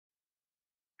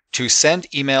To send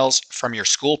emails from your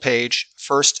school page,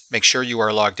 first make sure you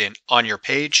are logged in on your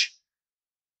page.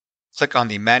 Click on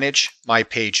the Manage My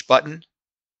Page button.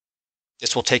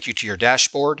 This will take you to your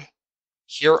dashboard.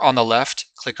 Here on the left,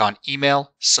 click on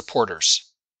Email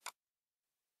Supporters.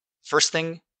 First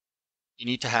thing you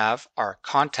need to have are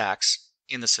contacts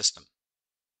in the system.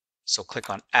 So click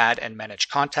on Add and Manage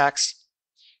Contacts.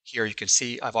 Here you can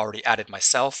see I've already added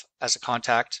myself as a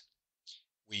contact.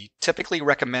 We typically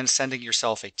recommend sending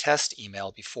yourself a test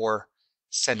email before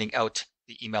sending out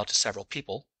the email to several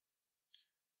people.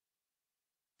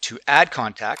 To add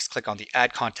contacts, click on the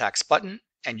Add Contacts button,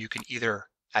 and you can either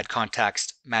add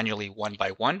contacts manually one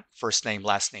by one, first name,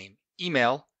 last name,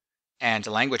 email, and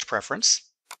language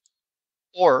preference,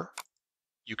 or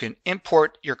you can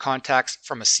import your contacts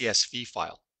from a CSV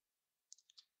file.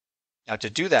 Now to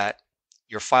do that,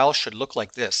 your file should look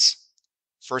like this.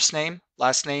 First name,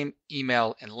 last name,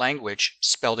 email, and language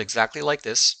spelled exactly like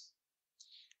this.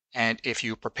 And if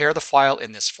you prepare the file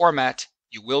in this format,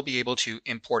 you will be able to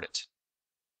import it.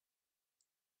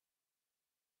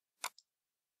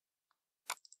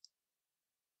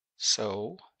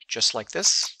 So just like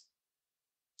this,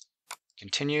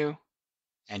 continue,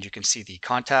 and you can see the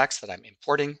contacts that I'm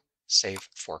importing, save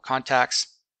for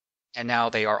contacts, and now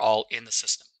they are all in the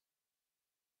system.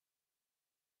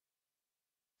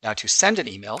 Now to send an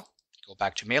email, go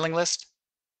back to mailing list,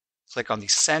 click on the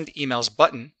Send Emails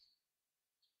button,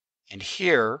 and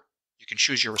here you can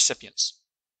choose your recipients.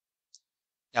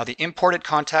 Now the imported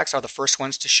contacts are the first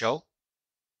ones to show.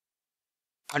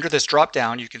 Under this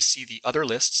drop-down, you can see the other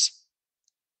lists.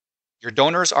 Your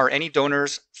donors are any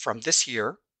donors from this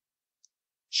year,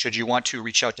 should you want to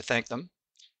reach out to thank them.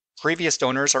 Previous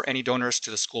donors are any donors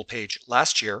to the school page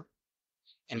last year.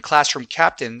 And classroom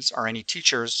captains are any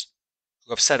teachers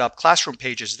who have set up classroom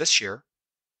pages this year.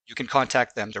 You can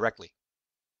contact them directly.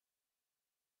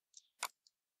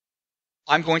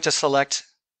 I'm going to select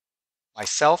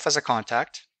myself as a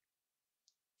contact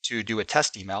to do a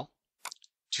test email.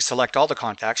 To select all the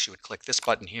contacts, you would click this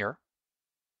button here.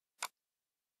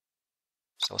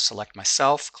 So select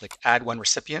myself, click Add One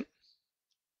Recipient,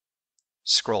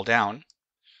 scroll down.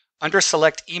 Under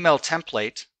Select Email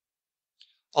Template,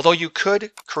 although you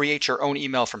could create your own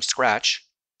email from scratch,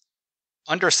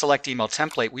 under Select Email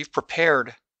Template, we've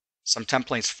prepared some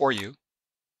templates for you.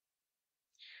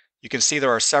 You can see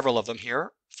there are several of them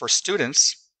here. For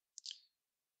students,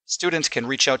 students can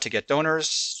reach out to get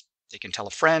donors, they can tell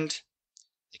a friend,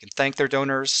 they can thank their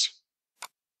donors.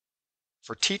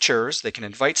 For teachers, they can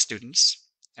invite students.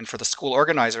 And for the school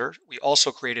organizer, we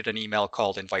also created an email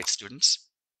called Invite Students.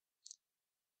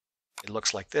 It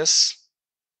looks like this.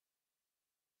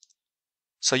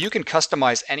 So you can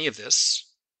customize any of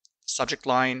this, subject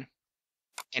line,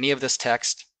 any of this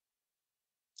text.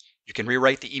 You can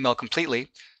rewrite the email completely.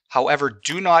 However,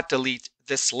 do not delete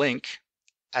this link,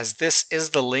 as this is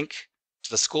the link to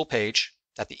the school page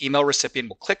that the email recipient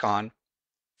will click on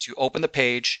to open the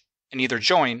page and either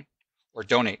join or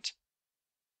donate.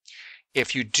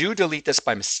 If you do delete this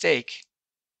by mistake,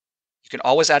 you can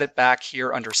always add it back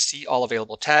here under See All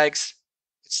Available Tags.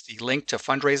 It's the link to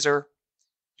fundraiser.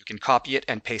 You can copy it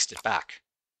and paste it back.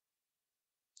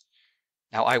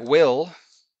 Now I will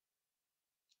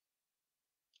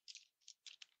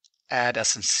add a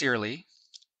sincerely.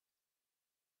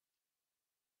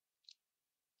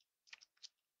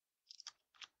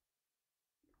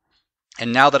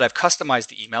 And now that I've customized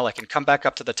the email, I can come back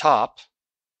up to the top,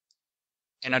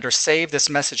 and under Save this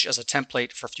message as a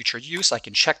template for future use, I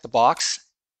can check the box,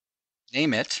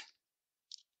 name it,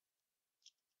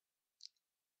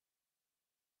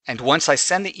 and once I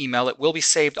send the email, it will be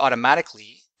saved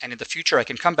automatically, and in the future I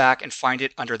can come back and find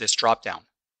it under this drop-down.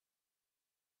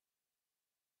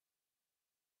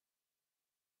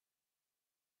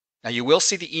 Now you will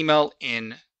see the email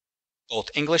in both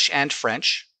English and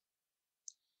French.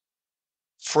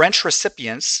 French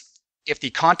recipients, if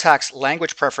the contact's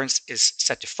language preference is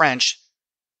set to French,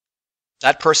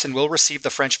 that person will receive the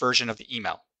French version of the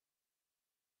email.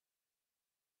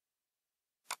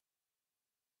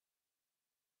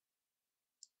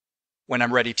 When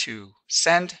I'm ready to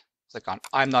send, click on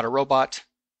I'm Not a Robot.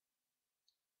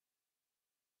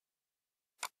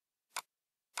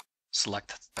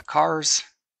 Select the cars.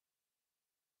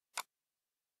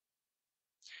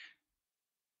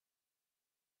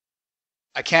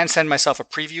 I can send myself a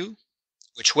preview,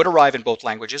 which would arrive in both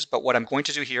languages, but what I'm going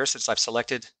to do here, since I've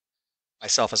selected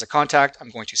myself as a contact, I'm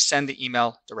going to send the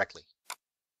email directly.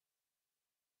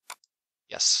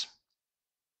 Yes.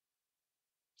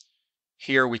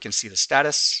 Here we can see the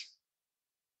status.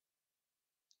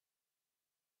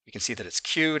 We can see that it's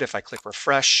queued. If I click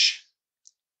refresh,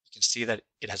 you to see that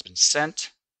it has been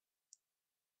sent.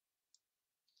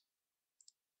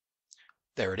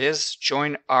 There it is.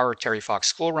 Join our Terry Fox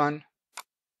School Run.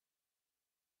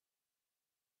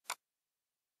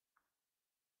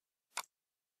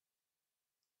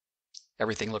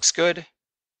 Everything looks good.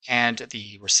 And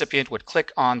the recipient would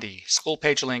click on the school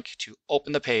page link to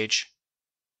open the page.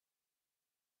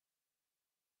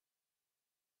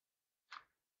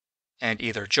 And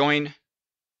either join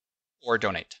or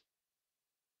donate.